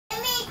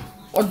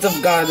What's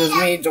up, guys? It's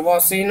me,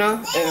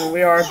 Jawasina, and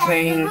we are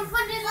playing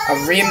a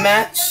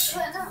rematch.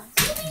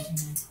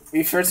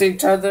 We first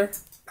each other,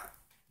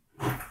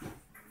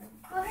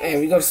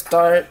 and we gonna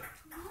start.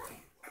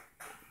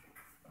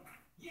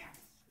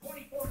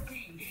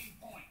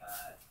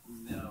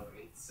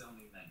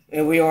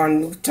 And we are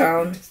in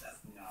Newtown.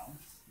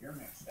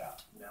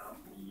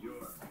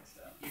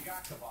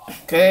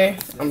 Okay,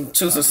 I'm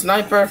choosing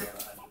sniper.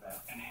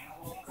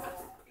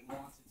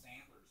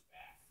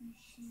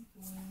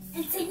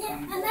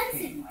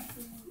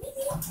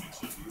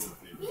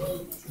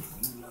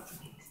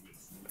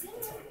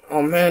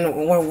 Oh man,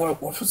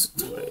 what was it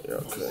doing?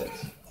 Okay.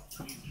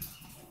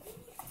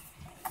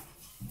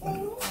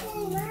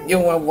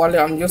 Yo, Wally,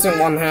 I'm using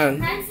one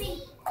hand.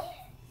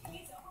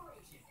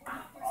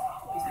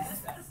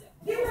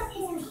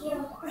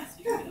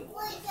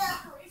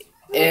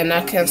 And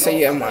I can't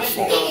see it on my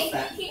phone.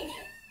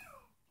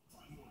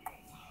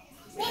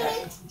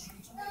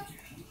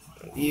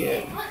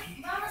 Yeah.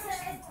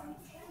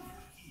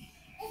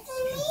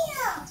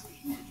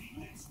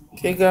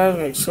 Okay, guys,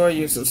 make sure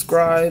you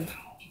subscribe.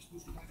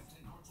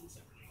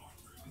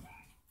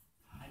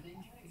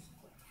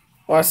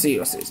 Oh, I see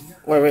you.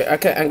 Wait, I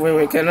can't.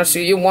 Wait. Can I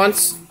see you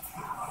once?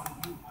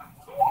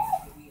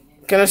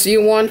 Can I see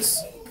you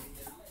once?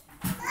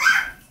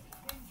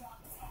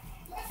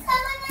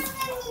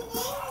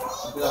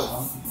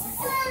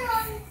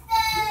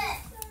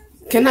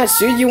 Can I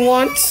shoot you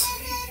once?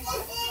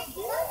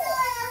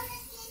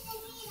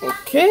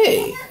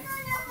 Okay.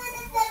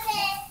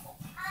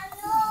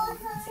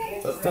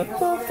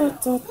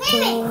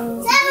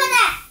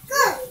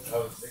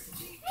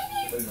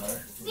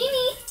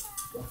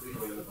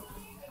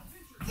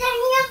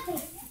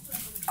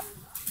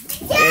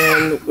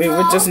 And we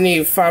would just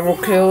need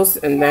 5 kills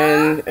and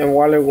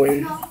Wally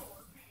win.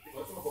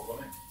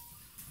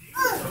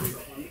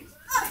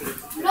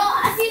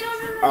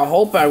 I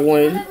hope I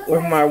win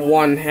with my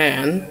one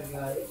hand.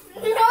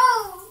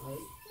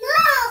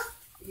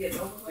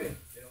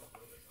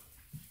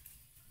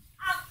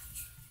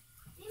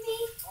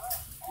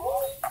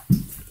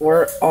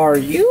 Where are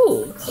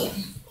you?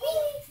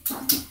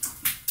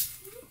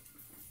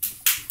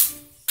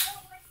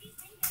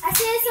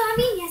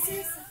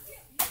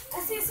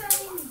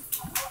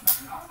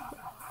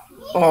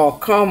 Oh,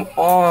 come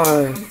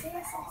on.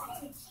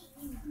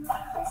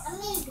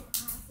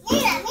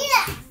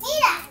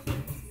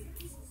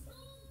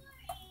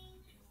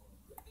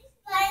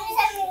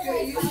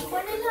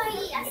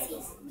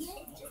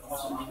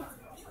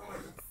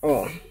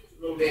 Oh.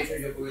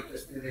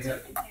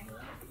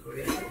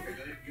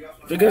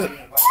 Because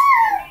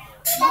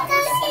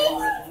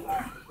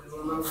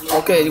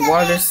okay,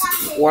 Wallace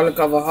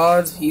cover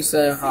hard, he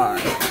said hi.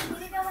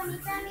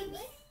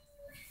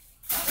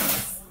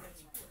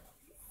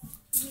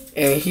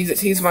 And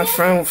he's my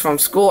friend from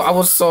school. I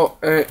was so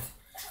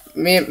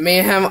me and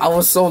him, I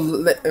was so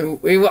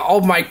we were,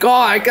 oh my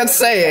god, I can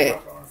say it.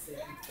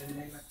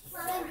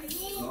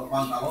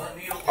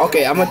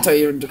 Okay, I'm gonna tell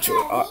you the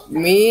truth.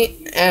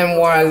 Me and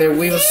Wiley,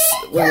 we was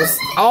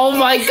oh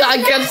my god,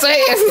 I can't say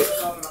it.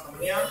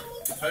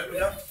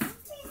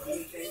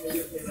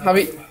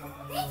 Javi,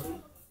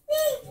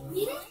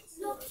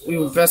 we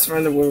were best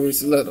friends when we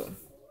was little.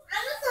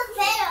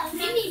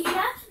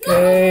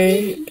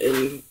 Okay,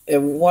 and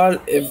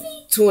if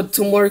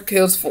two more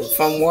kills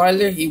from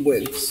Wiley, he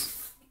wins.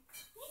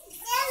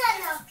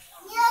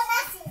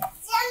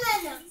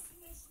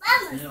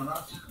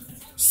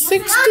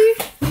 60.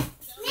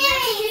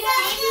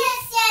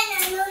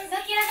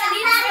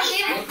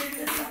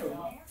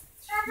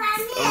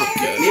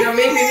 Okay. Mira,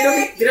 Mimi,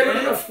 tira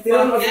una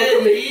foto.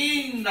 ¡Qué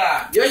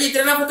linda! Yo, oye,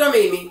 tira una foto a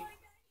Mimi.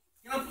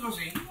 ¿Quién la puso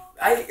así?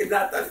 Ay,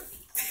 Natalie.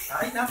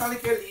 Ay, Natalie,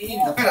 qué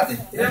linda. Espérate.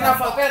 Tira una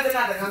foto, espérate,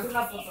 Natalie, hazte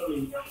una foto a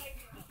Mimi.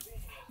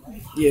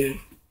 Yeah.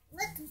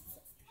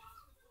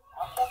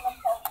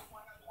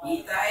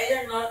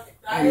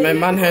 My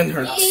man hand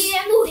hurts.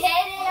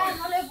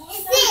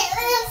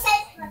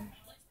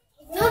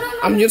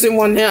 I'm using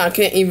one hand, I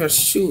can't even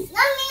shoot.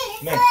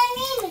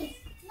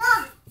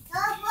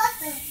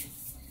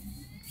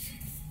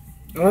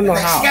 I don't know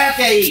how.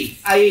 Ahí.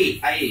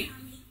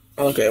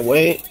 Okay,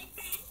 wait.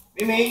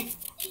 Mimi,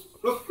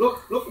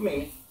 look at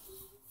me.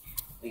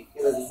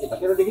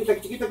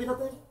 Quédate,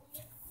 quítate.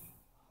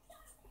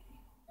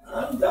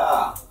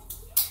 Anda.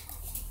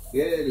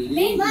 Qué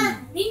lindo.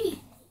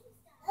 Mimi.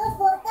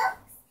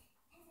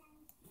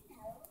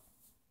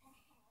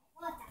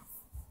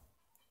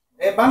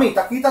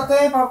 Mamita,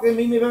 quítate para que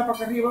Mimi vea para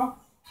acá arriba.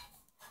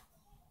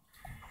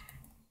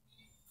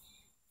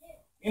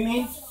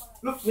 Mimi,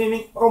 look,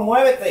 Mimi,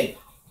 promuévete.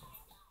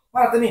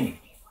 Párate, Mimi.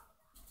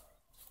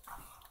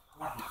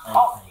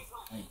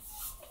 Ahí.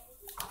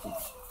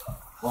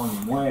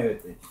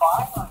 Muévete.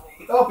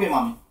 Quita los pies,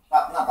 mami.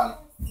 Natalie.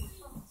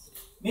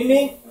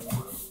 Mimi.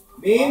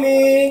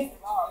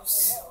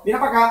 Mira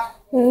para acá.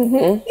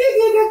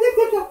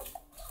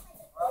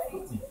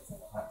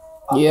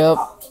 Yep.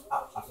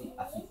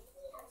 Así.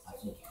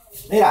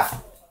 Mira.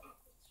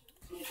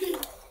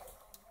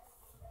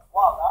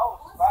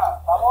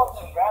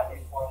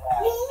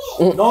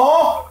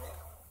 No,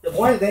 te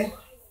muerde.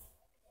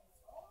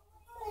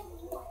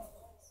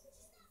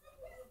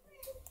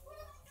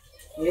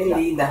 Qué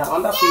linda,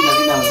 manda fina,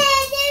 dinamo.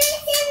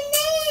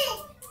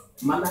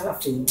 Manda la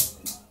fina.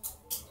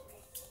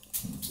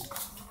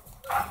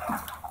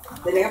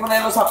 Tenía que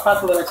poner los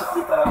zapatos de la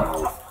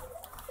chiquita.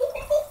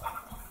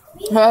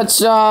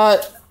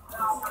 Headshot.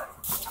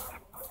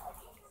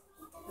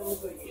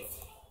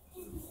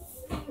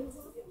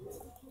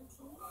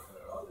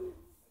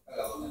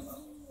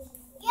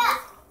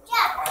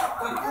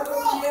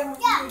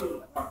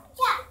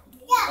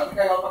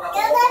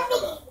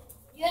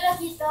 Yo lo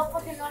quito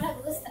porque no le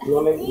gusta.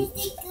 No le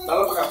gusta.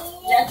 Dale para acá.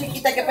 Ya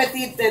chiquita, hay que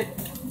vestirte.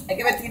 Hay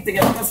que vestirte,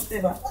 que no se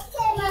te va.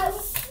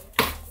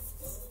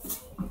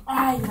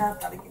 Ay,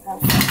 Natalie, qué tal.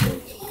 Ya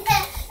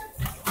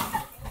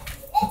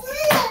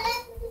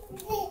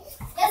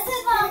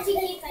se va,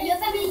 chiquita. Yo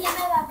también ya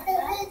me va,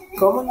 ¿verdad?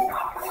 ¿Cómo? Yo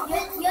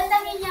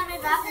también ya me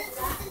va,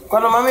 ¿verdad?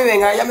 Cuando mami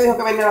venga, ella me dijo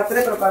que venía a las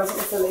 3, pero parece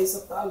que se le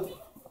hizo tarde.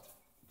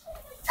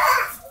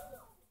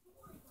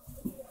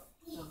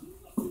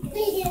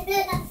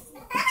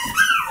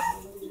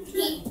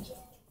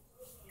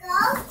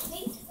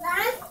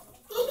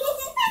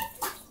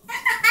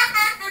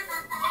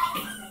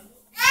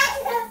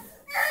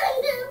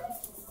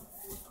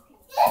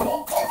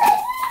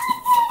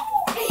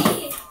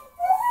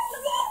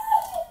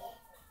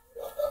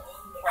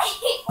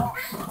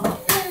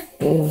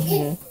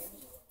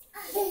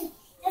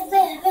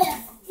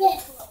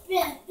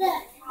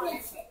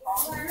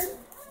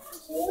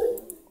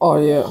 Oh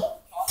yeah.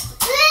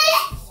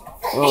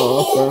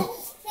 Oh okay.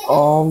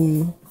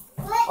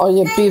 Oh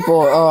yeah,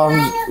 people.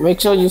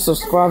 Make sure you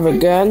subscribe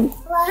again,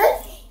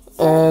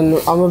 and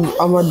I'm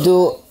gonna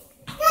do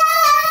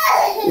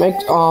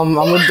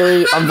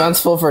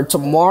eventful for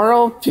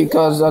tomorrow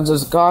because I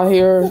just got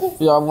here.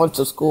 Yeah, I went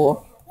to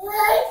school.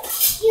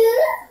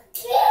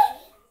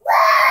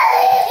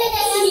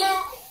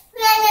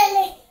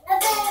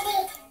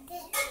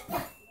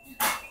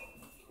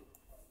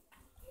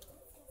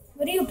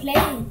 What are you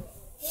playing?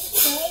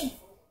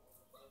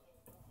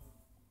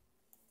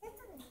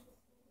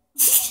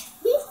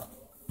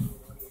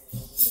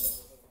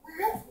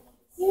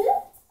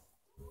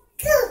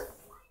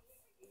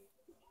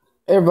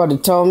 Everybody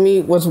tell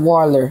me what's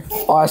Wilder.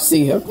 Oh, I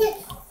see him.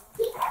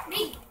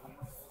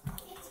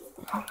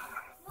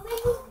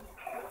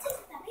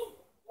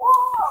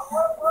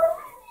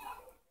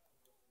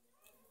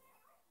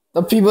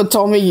 The people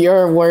told me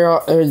you're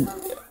where.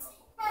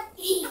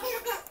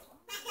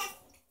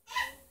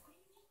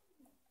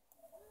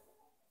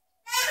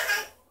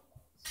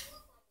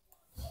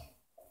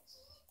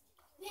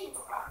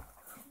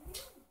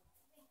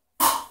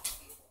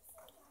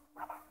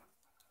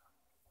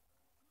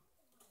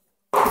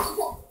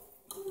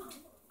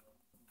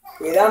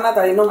 Cuidado,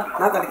 Natalie, no,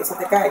 Natalie, que se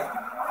te cae.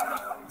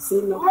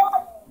 Sí, no.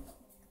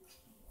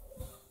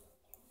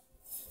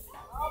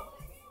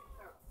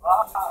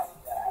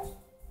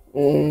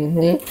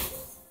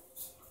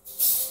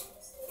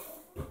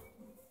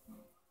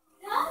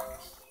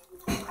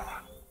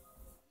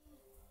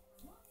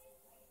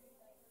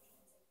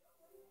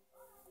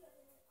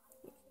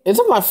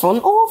 Isn't my phone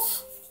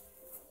off?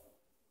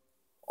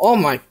 Oh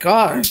my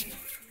god.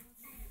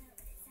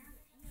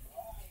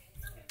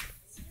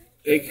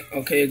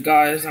 Okay,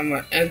 guys, I'm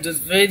gonna end this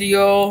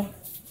video,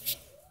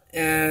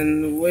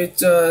 and we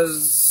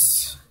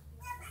just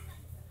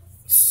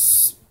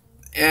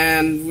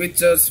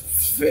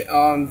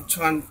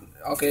trying.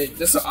 Okay,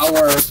 this is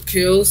our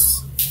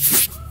kills.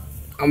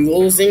 I'm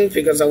losing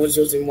because I was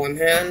using one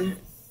hand,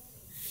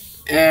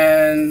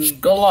 and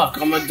good luck.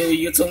 I'm gonna do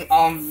YouTube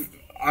on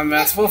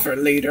Mass Warfare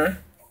later.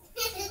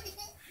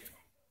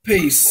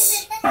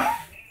 Peace.